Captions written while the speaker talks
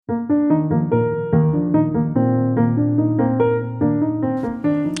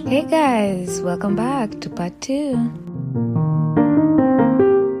Hey guys, welcome back to part 2.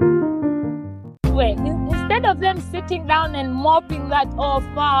 Instead of them sitting down and moping that, oh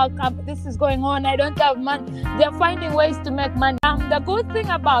fuck, this is going on, I don't have money, they're finding ways to make money. The good thing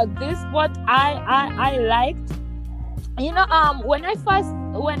about this, what I liked, when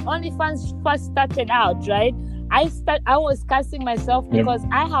OnlyFans first started out, right? I was cussing myself because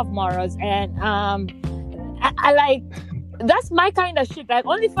I have morals, and I like, that's my kind of shit. Like,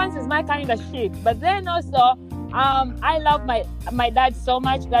 OnlyFans is my kind of shit. But then also, I love my dad so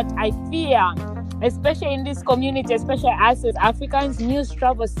much that I fear, especially in this community, especially us as Africans, news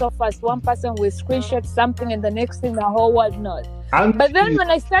travels so fast. One person will screenshot something and the next thing the whole world knows. But then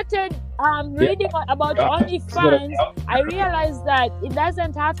when I started reading about OnlyFans, I realized that it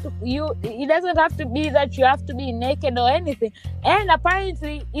doesn't have to be that you have to be naked or anything. And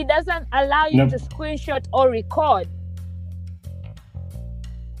apparently, it doesn't allow you to screenshot or record.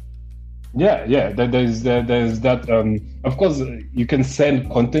 Yeah. There's that. Of course, you can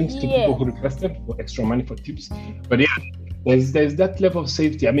send content to people who requested for extra money for tips. But yeah, there's that level of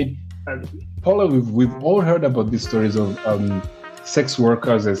safety. I mean, Paula, we've all heard about these stories of sex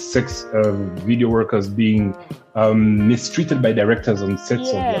workers as sex video workers being mistreated by directors on sets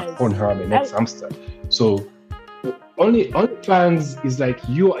of like Pornhub and Xhamster. So OnlyFans is like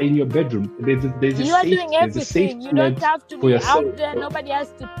you are in your bedroom. There's a doing everything. You don't have to be out there. Nobody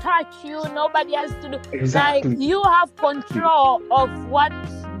has to touch you. Nobody has to do. Exactly. Like, you have control of what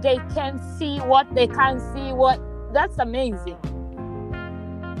they can see, what they can't see. That's amazing.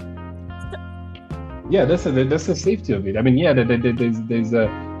 Yeah, that's the safety of it. I mean, yeah,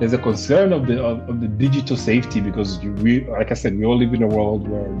 there's a concern of the digital safety because like I said, we all live in a world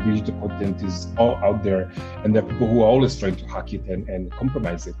where digital content is all out there, and there are people who are always trying to hack it and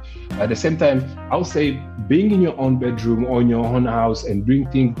compromise it. At the same time, I would say being in your own bedroom or in your own house and doing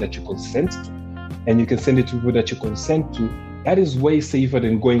things that you consent to, and you can send it to people that you consent to, that is way safer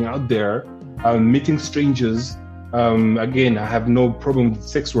than going out there, meeting strangers. Again, I have no problem with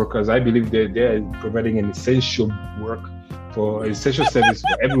sex workers. I believe they're providing an essential essential service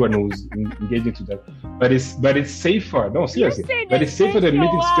for everyone who's engaging to that. But it's safer. No, seriously. But it's safer than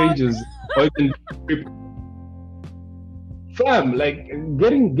meeting strangers or even fam. Like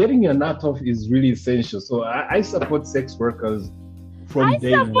getting your nut off is really essential. So I support sex workers from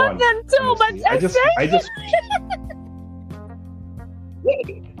day one. I support them too, honestly. But I just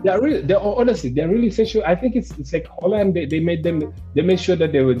they're really essential. I think it's like Holland. They made sure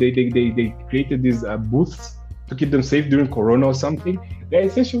that they created these booths to keep them safe during Corona or something. They're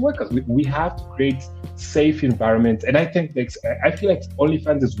essential workers. We have to create safe environments, and I think I feel like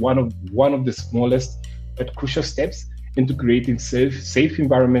OnlyFans is one of the smallest but crucial steps into creating safe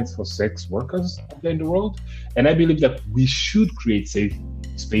environments for sex workers out there in the world. And I believe that we should create safe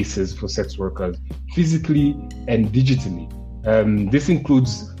spaces for sex workers, physically and digitally. This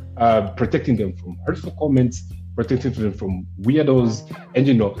includes protecting them from hurtful comments, protecting them from weirdos, and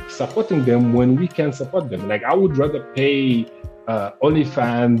supporting them when we can support them. Like, I would rather pay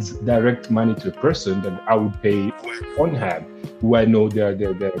OnlyFans direct money to a person than I would pay Pornhub, who I know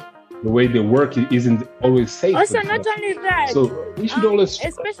the way they work isn't always safe. Also, not only that, so we should always,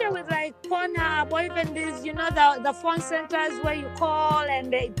 especially with like Pornhub or even these, the phone centers where you call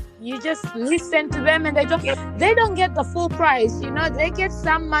and you just listen to them, and they don't get the full price. They get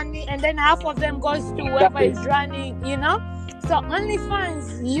some money, and then half of them goes to whoever is running. So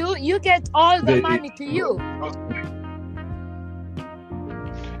OnlyFans, you get all the money to you.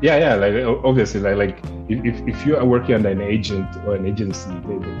 Yeah. Like, obviously, like if you are working under an agent or an agency,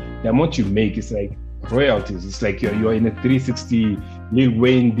 the amount you make is like royalties. It's like you're in a 360 Lil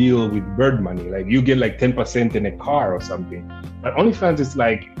Wayne deal with Bird money. Like, you get like 10% in a car or something. But OnlyFans is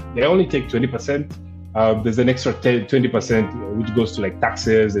like they only take 20%. There's an extra 20% which goes to like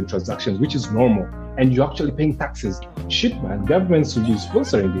taxes and transactions, which is normal. And you're actually paying taxes. Shit, man, governments should be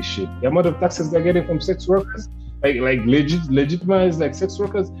sponsoring this shit. The amount of taxes they're getting from sex workers, like legitimized like sex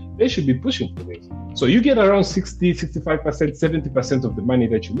workers, they should be pushing for this. So you get around 60, 65%, 70% of the money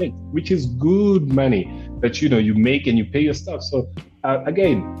that you make, which is good money that you make and you pay your stuff. So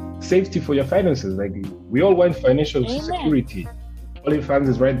again, safety for your finances. Like, we all want financial security. OnlyFans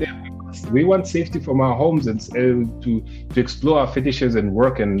is right there. We want safety from our homes and to explore our fetishes and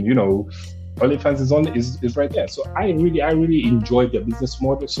work, and OnlyFans is right there. So I really enjoyed their business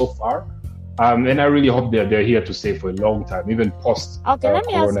model so far. And I really hope they're here to stay for a long time, even post Okay, let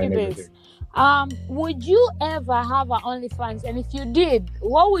me ask Corona you and this. everything. Would you ever have an OnlyFans? And if you did,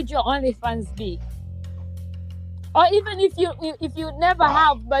 what would your OnlyFans be? Or even if you never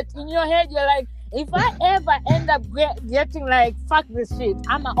have, but in your head you're like, if I ever end up getting like, fuck this shit,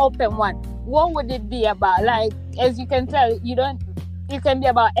 I'm an open one, what would it be about? Like, as you can tell, you can be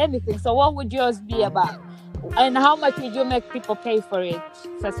about anything. So what would yours be about? And how much would you make people pay for it?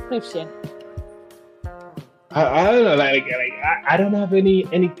 Subscription. I don't know, like I don't have any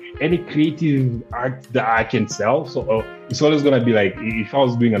creative art that I can sell. So it's always gonna be like, if I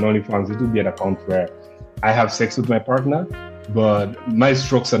was doing an OnlyFans, it would be an account where I have sex with my partner, but my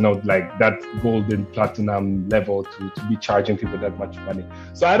strokes are not like that golden platinum level to be charging people that much money.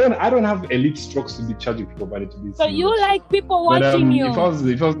 So I don't have elite strokes to be charging people money to be. So you like people watching you?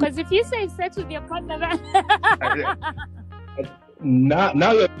 Because if you say sex with your partner,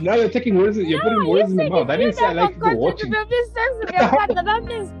 now you're taking words. You're putting words in the mouth. I didn't say I like people watching. If you sex with your partner, that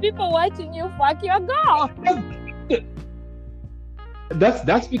means people watching you fuck your girl.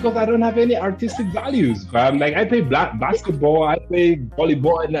 That's because I don't have any artistic values. Like, I play basketball, I play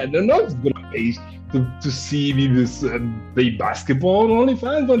volleyball, and I'm not gonna pay to see me play basketball on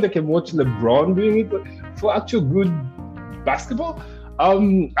OnlyFans when they can watch LeBron doing it for actual good basketball. I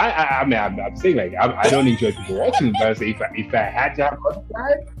mean, I'm saying, like, I don't enjoy people watching, but I say if I had to have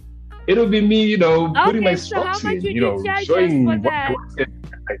OnlyFans, it would be me, putting my strokes in, showing what I work.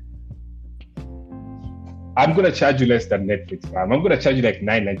 I'm gonna charge you less than Netflix, fam. I'm gonna charge you like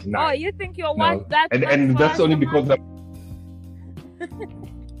 $9.99. Oh, you think you're worth that? And that's only because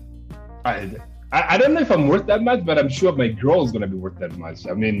I don't know if I'm worth that much, but I'm sure my girl is gonna be worth that much.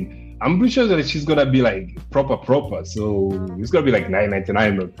 I mean, I'm pretty sure that she's gonna be like proper. So it's gonna be like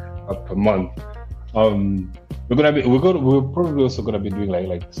 $9.99 per month. We're probably also gonna be doing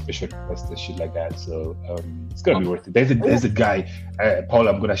like special requests and shit like that. So it's gonna be worth it. There's a guy, Paul.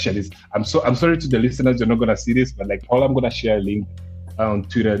 I'm gonna share this. I'm sorry to the listeners, you're not gonna see this, but like, Paul, I'm gonna share a link on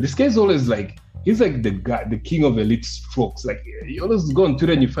Twitter. This guy's always like, he's like the guy, the king of elite strokes. Like, you always go on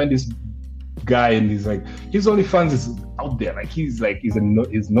Twitter and you find this guy, and he's like, his OnlyFans is out there. Like, he's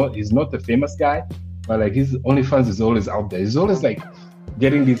not a famous guy, but like his OnlyFans is always out there. He's always like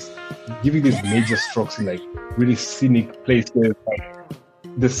giving these major strokes in like really scenic places, like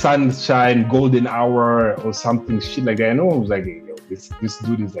the sunshine, golden hour, or something shit like that. I know I was like, this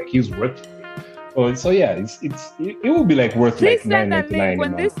dude is like, he's worth it. Oh, so yeah, it will be like worth Please like send a link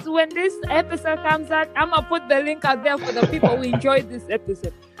when this episode comes out. I'm gonna put the link out there for the people who enjoyed this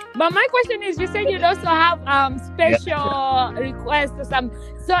episode. But my question is, you said you'd also have special requests or something.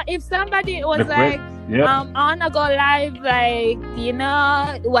 So if somebody was I wanna go live, like,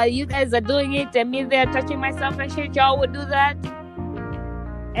 while you guys are doing it and me there touching myself and shit, y'all would do that?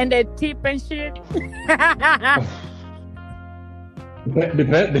 And the tip and shit?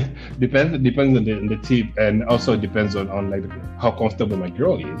 Depends on the tip, and also depends on like how comfortable my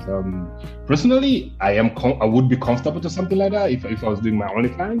girl is. Personally, I would be comfortable to something like that if I was doing my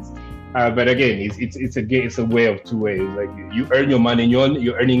OnlyFans. But again, it's a way of two ways. Like, you earn your money, and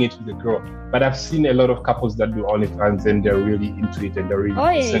you're earning it with the girl. But I've seen a lot of couples that do OnlyFans, and they're really into it, and they're really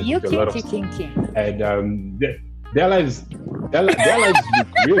kinky. And their lives look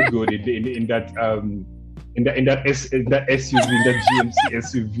real good in that. In that SUV, in that GMC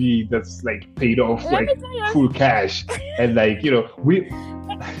SUV that's like paid off like full cash, and like, we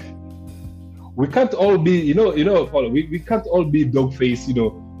can't all be Paul, we can't all be dog face,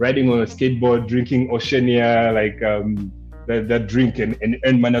 riding on a skateboard, drinking Oceania, like that drink and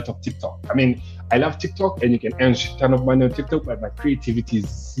earn money out of TikTok. I mean, I love TikTok, and you can earn a ton of money on TikTok, but my creativity is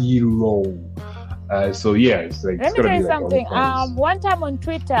zero. So yeah, it's like, let me tell you something. One time on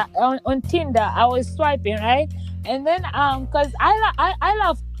Twitter, on Tinder, I was swiping, right? And then because I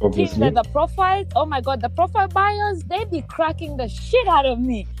love Tinder, the profiles. Oh my god, the profile bios, they be cracking the shit out of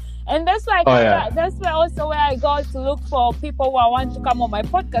me. And that's why that's where I go to look for people who I want to come on my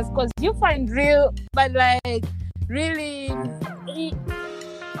podcast, because you find real, but like really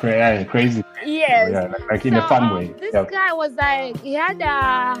crazy. Yes. Yeah, like in a fun way. This guy was like, he had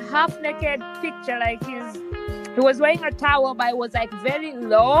a half naked picture, like he was wearing a towel, but it was like very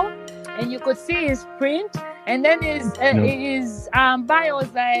low, and you could see his print. And then his bio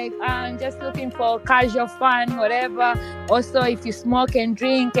was like, just looking for casual fun, whatever. Also, if you smoke and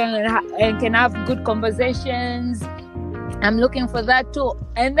drink and can have good conversations, I'm looking for that too.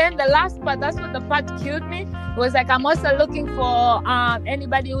 And then the last part, that's what the part killed me. It was like, I'm also looking for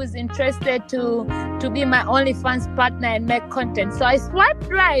anybody who is interested to be my OnlyFans partner and make content. So I swiped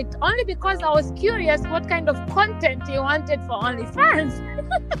right only because I was curious what kind of content he wanted for OnlyFans.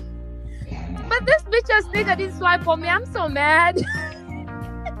 But this bitch nigga didn't swipe for me. I'm so mad.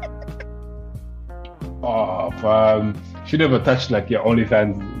 She never touched like your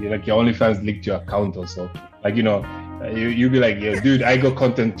OnlyFans. Like, your OnlyFans leaked your account or so. Like, you be like, yeah, dude, I got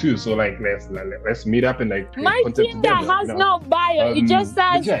content too. So like, let's meet up and like create My content Tinder together, has no bio. It just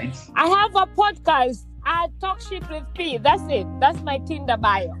but says, yeah, it's- I have a podcast. I talk shit with P. That's it. That's my Tinder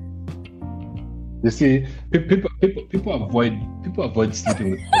bio. You see, people avoid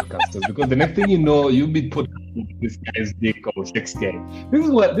sleeping with podcasters because the next thing you know, you'll be put with this guy's dick or sex guy. This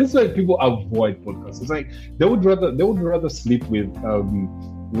is why people avoid podcasts. It's like they would rather sleep with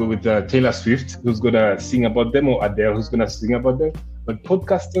Taylor Swift, who's gonna sing about them, or Adele, who's gonna sing about them. But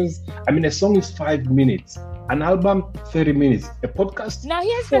podcasters, I mean, a song is 5 minutes, an album 30 minutes, a podcast Now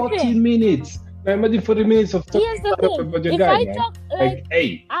here's the 40 thing. minutes. Now imagine 40 minutes of talking Here's the about thing. your If guy, I man. talk Like,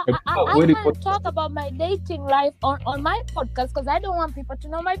 hey, I where can't talk about my dating life on my podcast because I don't want people to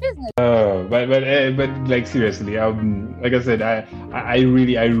know my business. but like seriously, like I said, I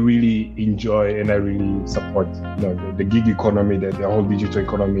really enjoy and I really support, you know, the gig economy, the whole digital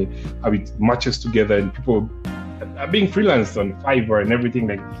economy, how it matches together, and people are being freelance on Fiverr and everything.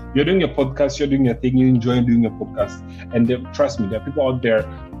 Like, you're doing your podcast, you're doing your thing, you enjoy doing your podcast, and trust me, there are people out there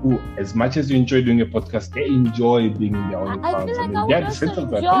who, as much as you enjoy doing your podcast, they enjoy being in their own I accounts. feel like I They're would the center also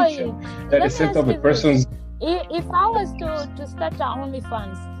of enjoy attention. it. They're Let the me center of ask a you person's. If I was to start an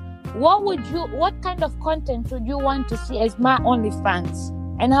OnlyFans, what kind of content would you want to see as my OnlyFans?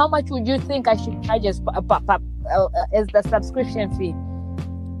 And how much would you think I should charge as the subscription fee?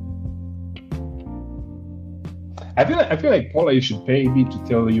 I feel like Paula, you should pay me to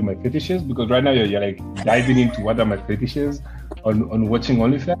tell you my fetishes, because right now you're like diving into what are my fetishes on watching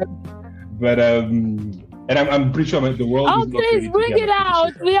OnlyFans. But and I'm pretty sure the world. Oh, is not please ready to bring get it my out.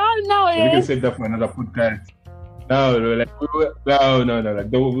 fetishes. We all know So we can it. save that for another podcast. No, like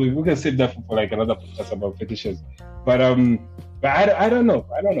we can save that for like another podcast about fetishes. But I don't know.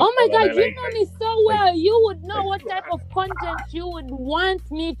 Oh my Paula, God, you like- know me so well. You would know what type of content you would want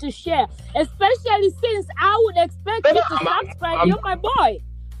me to share, especially since I would expect you to subscribe. You're my boy.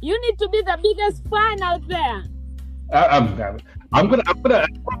 You need to be the biggest fan out there. I'm gonna.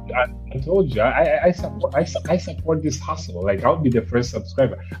 I told you, I support this hustle. Like, I'll be the first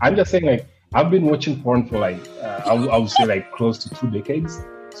subscriber. I'm just saying, like, I've been watching porn for like I would say like close to 2 decades.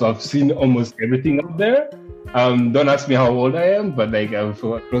 So I've seen almost everything out there. Don't ask me how old I am, but like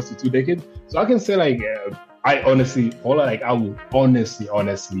for close to 2 decades. So I can say like I honestly, Paula, like I would honestly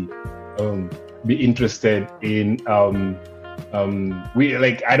be interested in we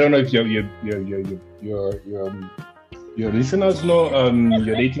like, I don't know if your listeners know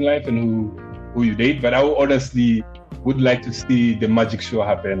your dating life and who you date, but I would honestly would like to see the magic show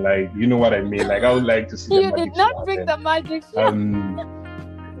happen. Like, you know what I mean? Like, I would like to see the You magic did show not bring happen. the magic show.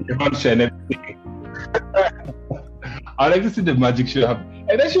 The function and everything. I'd like to see the magic show happen.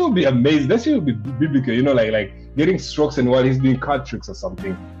 And that shit would be amazing. That shit would be biblical, you know, like getting strokes and while he's doing card tricks or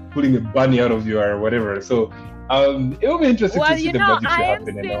something, pulling a bunny out of you or whatever. So it will be interesting Well, to see you the know, magic show I am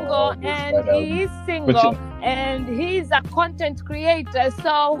happen. single and he is single and he's a content creator.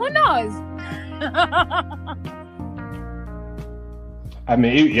 So who knows? I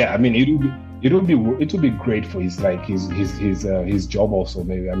mean, it would be great for his job also.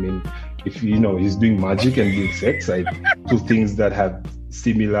 Maybe, I mean, if you know he's doing magic and doing sex, like two things that have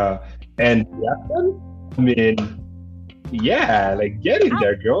similar and I mean, yeah, like get in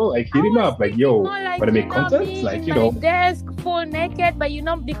there, girl. Like hit him up, like yo, want to make content, like you know. My desk full naked, but you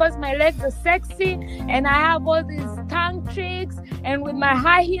know, because my legs are sexy and I have all these tongue tricks and with my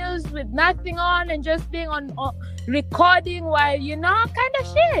high heels with nothing on and just being on recording while, you know, kind of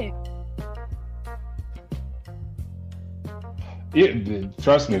shit. Yeah,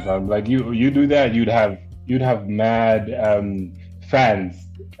 trust me, fam. Like you do that, you'd have mad fans,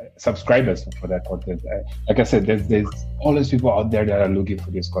 subscribers for that content. Like I said, there's all these people out there that are looking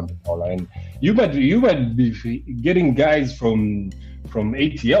for this content online. You might be getting guys from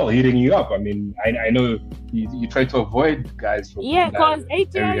ATL hitting you up. I mean, I know you try to avoid guys from because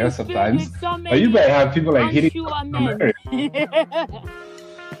ATL area is sometimes, filled with so many but you might have people like hitting you unsure up from men. America.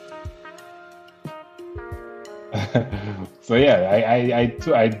 So yeah,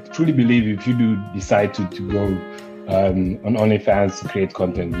 I truly believe if you do decide to go on OnlyFans to create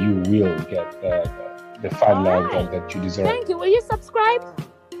content, you will get the fan love that you deserve. Thank you. Will you subscribe?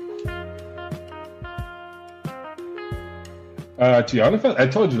 To OnlyFans, I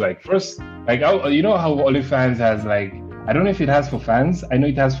told you, like, first, like, you know how OnlyFans has, like, I don't know if it has for fans. I know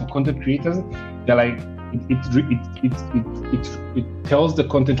it has for content creators. They're like, it tells the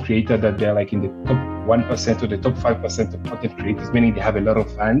content creator that they're like in the top 1% or the top 5% of content creators, meaning they have a lot of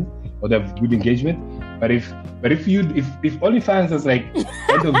fans or they have good engagement. But if OnlyFans is like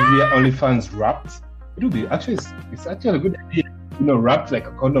end of the year OnlyFans wrapped, it would be it's actually a good idea. You know, wrapped like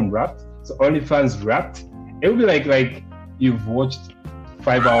a condom wrapped. So OnlyFans wrapped, it would be like you've watched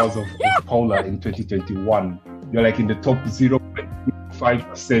 5 hours of Paula in 2021. You're like in the top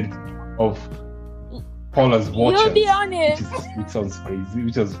 0.5% of Paula's watchers. You'll be honest. Which sounds crazy,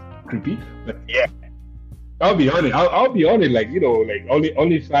 which is creepy, but yeah. I'll be honest. I'll be honest. Like, you know, like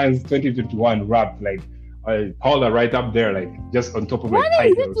OnlyFans 2021 rap, like Paula right up there, like just on top of What a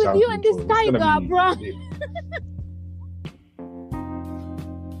is tiger. it with you and this tiger, bro?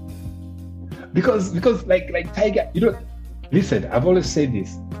 Because like Tiger, you know, listen, I've always said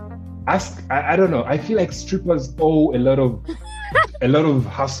this. I don't know. I feel like strippers owe a lot of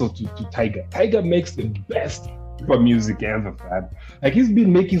hustle to Tiger. Tiger makes the best stripper music ever, man. Like he's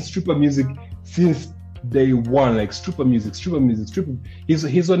been making stripper music since day one. Like stripper music. He's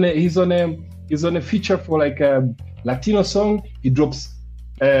on a feature for like a Latino song. He drops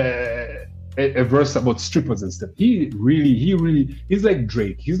a verse about strippers and stuff. He's like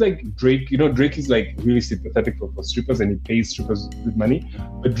Drake. He's like Drake. You know, Drake is like really sympathetic for strippers and he pays strippers good money.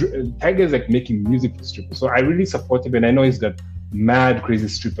 But Tiger is like making music for strippers. So I really support him, and I know he's got mad crazy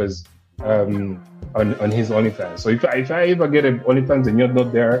strippers on his OnlyFans. So if I ever get an OnlyFans and you're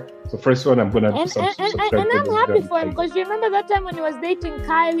not there, so first one I'm gonna subscribe. And I'm happy for him, because you remember that time when he was dating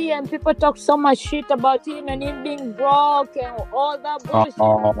Kylie and people talked so much shit about him and him being broke and all that bullshit.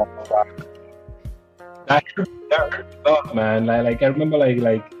 That hurt a lot, man. Like I remember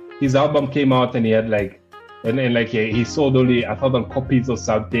like his album came out and he had like he sold only 1,000 copies or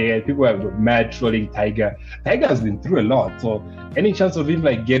something, and people were mad trolling Tiger. Tiger has been through a lot, so any chance of him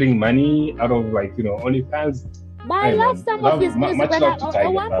like getting money out of like, you know, OnlyFans. But I love some of his music. Much love to Tiger,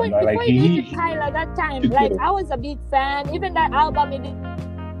 at one point, like, before he dated Kyla that time, like I was a big fan. Even that album he did.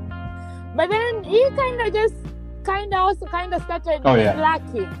 But then he also started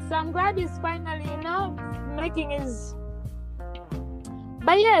lacking. So I'm glad he's finally, you know, making his.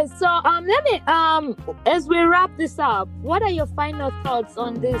 But yeah, so let me as we wrap this up, what are your final thoughts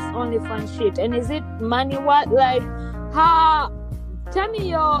on this OnlyFans shit? And is it money? What, like, how? Tell me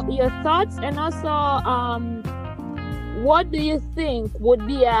your thoughts, and also what do you think would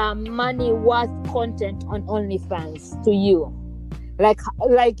be a money worth content on OnlyFans to you? Like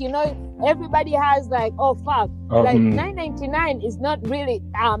you know, everybody has like, oh fuck, like $9.99 is not really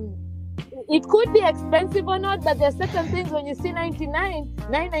it could be expensive or not, but there's certain things when you see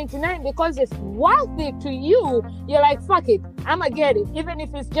 $9.99 because it's worth it to you, you're like, fuck it, I'ma get it, even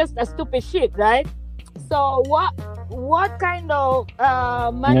if it's just a stupid shit, right? So what kind of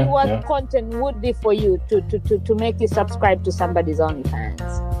money worth content would be for you to make you subscribe to somebody's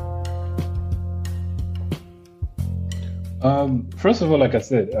OnlyFans? First of all, like I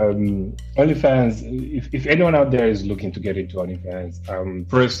said, OnlyFans, if anyone out there is looking to get into OnlyFans,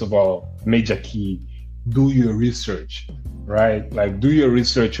 first of all, major key, do your research, right? Like, do your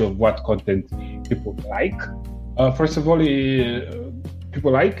research of what content people like. First of all,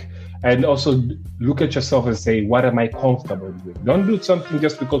 people like, and also look at yourself and say, what am I comfortable with? Don't do something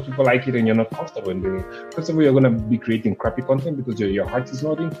just because people like it and you're not comfortable in doing it. First of all, you're going to be creating crappy content because your heart is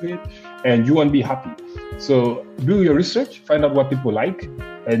not into it and you won't be happy. So do your research, find out what people like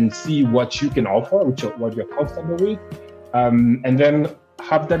and see what you can offer, what you're comfortable with. And then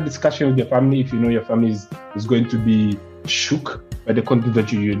have that discussion with your family. If you know your family is going to be shook by the content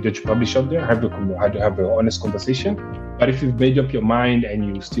that you publish out there, have an honest conversation. But if you've made up your mind and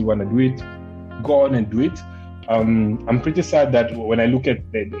you still want to do it, go on and do it. I'm pretty sad that when I look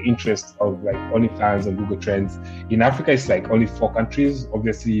at the interest of like OnlyFans and Google Trends, in Africa it's like only 4 countries.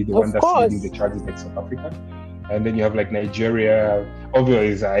 Obviously, the one that's leading the charge is like South Africa. And then you have like Nigeria.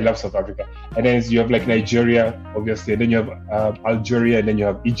 Obviously, I love South Africa. And then you have like Nigeria, obviously. And then you have Algeria, and then you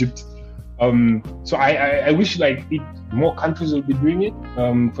have Egypt. So I wish like more countries will be doing it,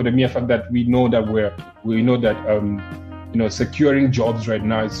 for the mere fact that we know that securing jobs right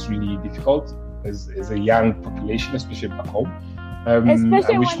now is really difficult as a young population, especially back home.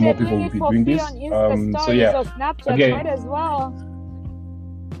 Especially I wish more people would be doing this. So yeah, Snapchat, again, might as well.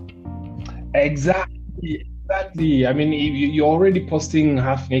 Exactly. I mean, you're already posting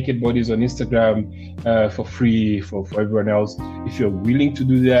half-naked bodies on Instagram for free for everyone else. If you're willing to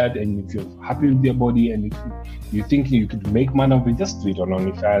do that, and if you're happy with your body, and if you think you could make money of it, just do it on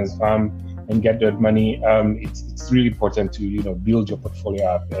OnlyFans, and get that money. It's really important to build your portfolio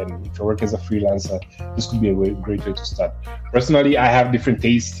up. And if you work as a freelancer, this could be a great way to start. Personally, I have different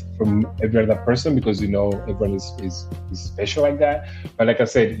tastes from every other person because everyone is special like that. But like I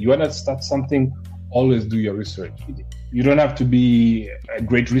said, you want to start something, always do your research. You don't have to be a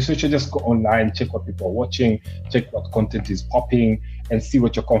great researcher. Just go online, check what people are watching, check what content is popping, and see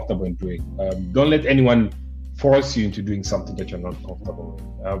what you're comfortable in doing. Don't let anyone force you into doing something that you're not comfortable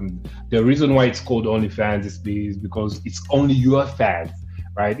with. The reason why it's called OnlyFans is because it's only your fans,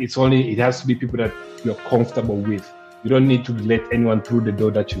 right? It has to be people that you're comfortable with. You don't need to let anyone through the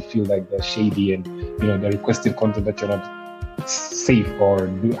door that you feel like they're shady and they're requesting content that you're not safe or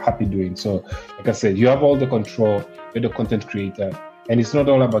happy doing. So, like I said, you have all the control. You're the content creator, and it's not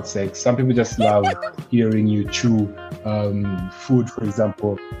all about sex. Some people just love hearing you chew food, for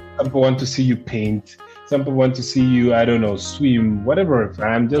example. Some people want to see you paint. Some people want to see you, I don't know, swim, whatever.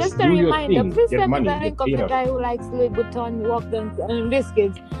 Fam, just a do reminder, your thing. please Get tell me money. the link of the guy who likes Louis Vuitton walk-ons and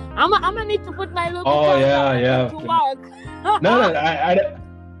biscuits. I'm gonna need to put my Louis Vuitton to work. No,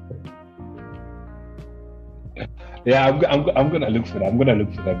 yeah, I'm gonna look for that. I'm gonna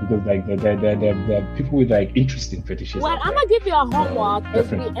look for that because like the people with like interesting fetishes. Well, I'm gonna give you a homework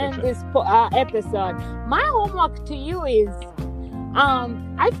as we end this episode. My homework to you is,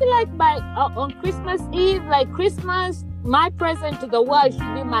 I feel like on Christmas Eve, like Christmas, my present to the world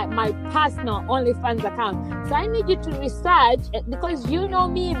should be my personal OnlyFans account. So I need you to research, because you know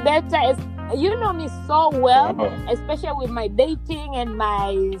me better, you know me so well, especially with my dating and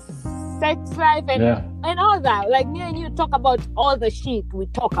my sex life and all that. Like me and you talk about all the shit we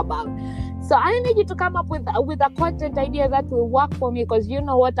talk about. So I need you to come up with a content idea that will work for me, because you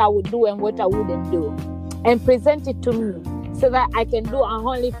know what I would do and what I wouldn't do, and present it to me so that I can do a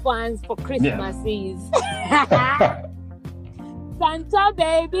OnlyFans for Christmas Eve. Santa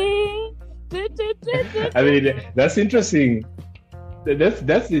baby. I mean, that's interesting. That's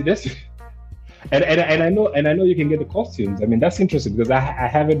and I know you can get the costumes. I mean, that's interesting because I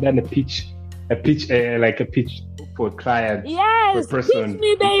haven't done a pitch for a client. Yes, for a person pitch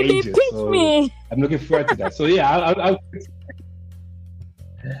me, baby, ages, pitch so me. I'm looking forward to that. So yeah,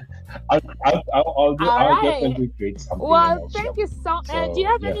 I'll definitely create something. Well, thank you so much. Do you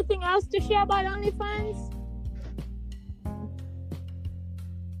have anything else to share about OnlyFans?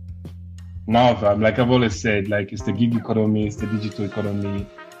 No, fam. Like I've always said, like it's the gig economy, it's the digital economy.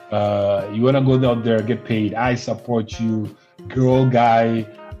 You wanna go out there, get paid. I support you, girl, guy,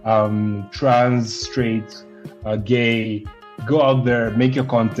 trans, straight, gay. Go out there, make your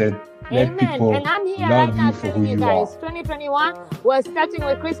content. Let people and I'm here love right now you for who telling you you guys, are. 2021, we're starting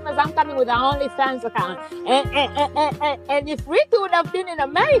with Christmas. I'm coming with an OnlyFans account. And if Ricky would have been in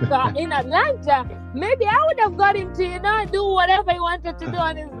America, in Atlanta, maybe I would have got him to, do whatever he wanted to do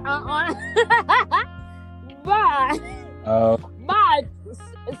on his but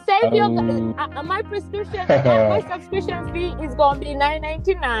save your my prescription, my subscription fee is gonna be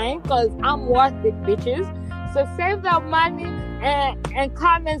 $9.99 because I'm worth it, bitches. So save that money and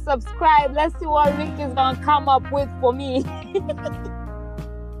come and subscribe. Let's see what Rick is gonna come up with for me.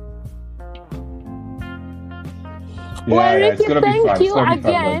 Well, Ricky, thank you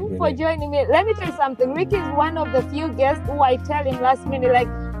again for joining me. Let me tell you something. Ricky is one of the few guests who I tell him last minute, like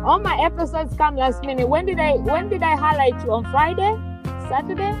all my episodes come last minute. When did I highlight you? On Friday?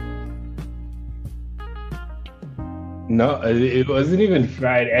 Saturday? No, it wasn't even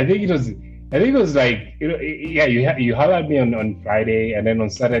Friday. I think it was like, you highlighted me on Friday, and then on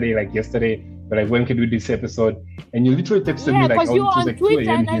Saturday, like yesterday, but like, when can we do this episode? And you literally texted me like, because you were on like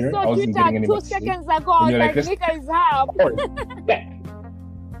Twitter, and I saw Twitter 2 seconds ago. I was like, Nika is up.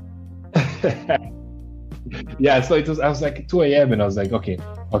 Yeah, so I was like 2 a.m. and I was like, okay,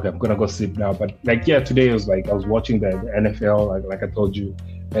 I'm gonna go sleep now. But like, today it was like I was watching the NFL, like I told you,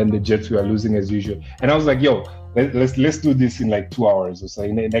 and the Jets were losing as usual, and I was like, yo, let's do this in like 2 hours or so,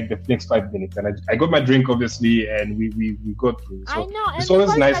 in like the next 5 minutes. And I got my drink obviously, and we got through. So I know, and it's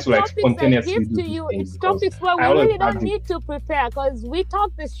always nice to like spontaneously do these things. It's topics where we really don't need to prepare, because we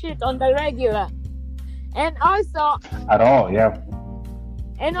talk this shit on the regular, and also at all, yeah.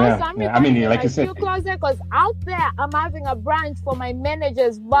 And also, I'm like you said, closer, because out there I'm having a brunch for my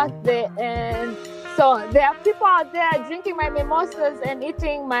manager's birthday, and so there are people out there drinking my mimosas and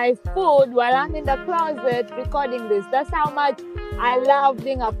eating my food while I'm in the closet recording this. That's how much I love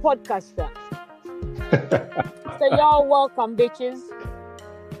being a podcaster. So you're welcome, bitches.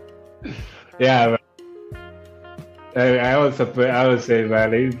 Yeah. I would say,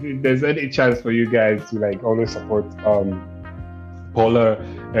 man, if there's any chance for you guys to like always support Polar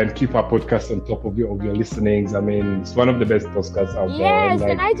and keep our podcast on top of your listenings. I mean, it's one of the best podcasts out there. Yes,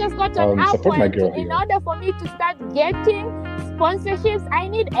 and I just got an app. In here. order for me to start getting sponsorships, I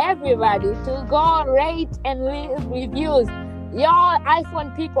need everybody to go rate and leave reviews. Y'all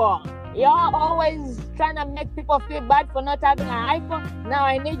iPhone people, y'all always trying to make people feel bad for not having an iPhone. Now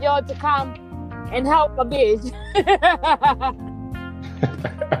I need y'all to come and help a bitch.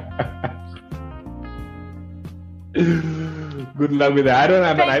 Good luck with that. I don't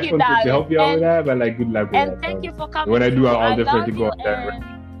have an Thank you, iPhone to darling. help you out with that, but like good luck with that. And thank you for coming. When I do, I'll I definitely love go you, on that.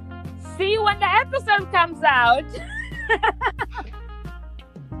 and see you when the episode comes out.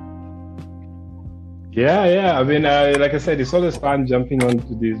 Yeah. I mean, like I said, it's always fun jumping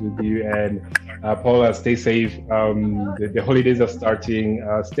onto this with you. And Paula, stay safe. The holidays are starting.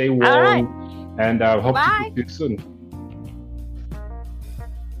 Stay warm, All right. and hope Bye. to see you soon.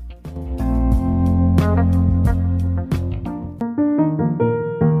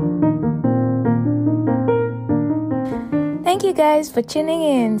 Thank you guys for tuning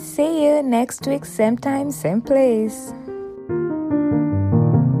in. See you next week, same time, same place.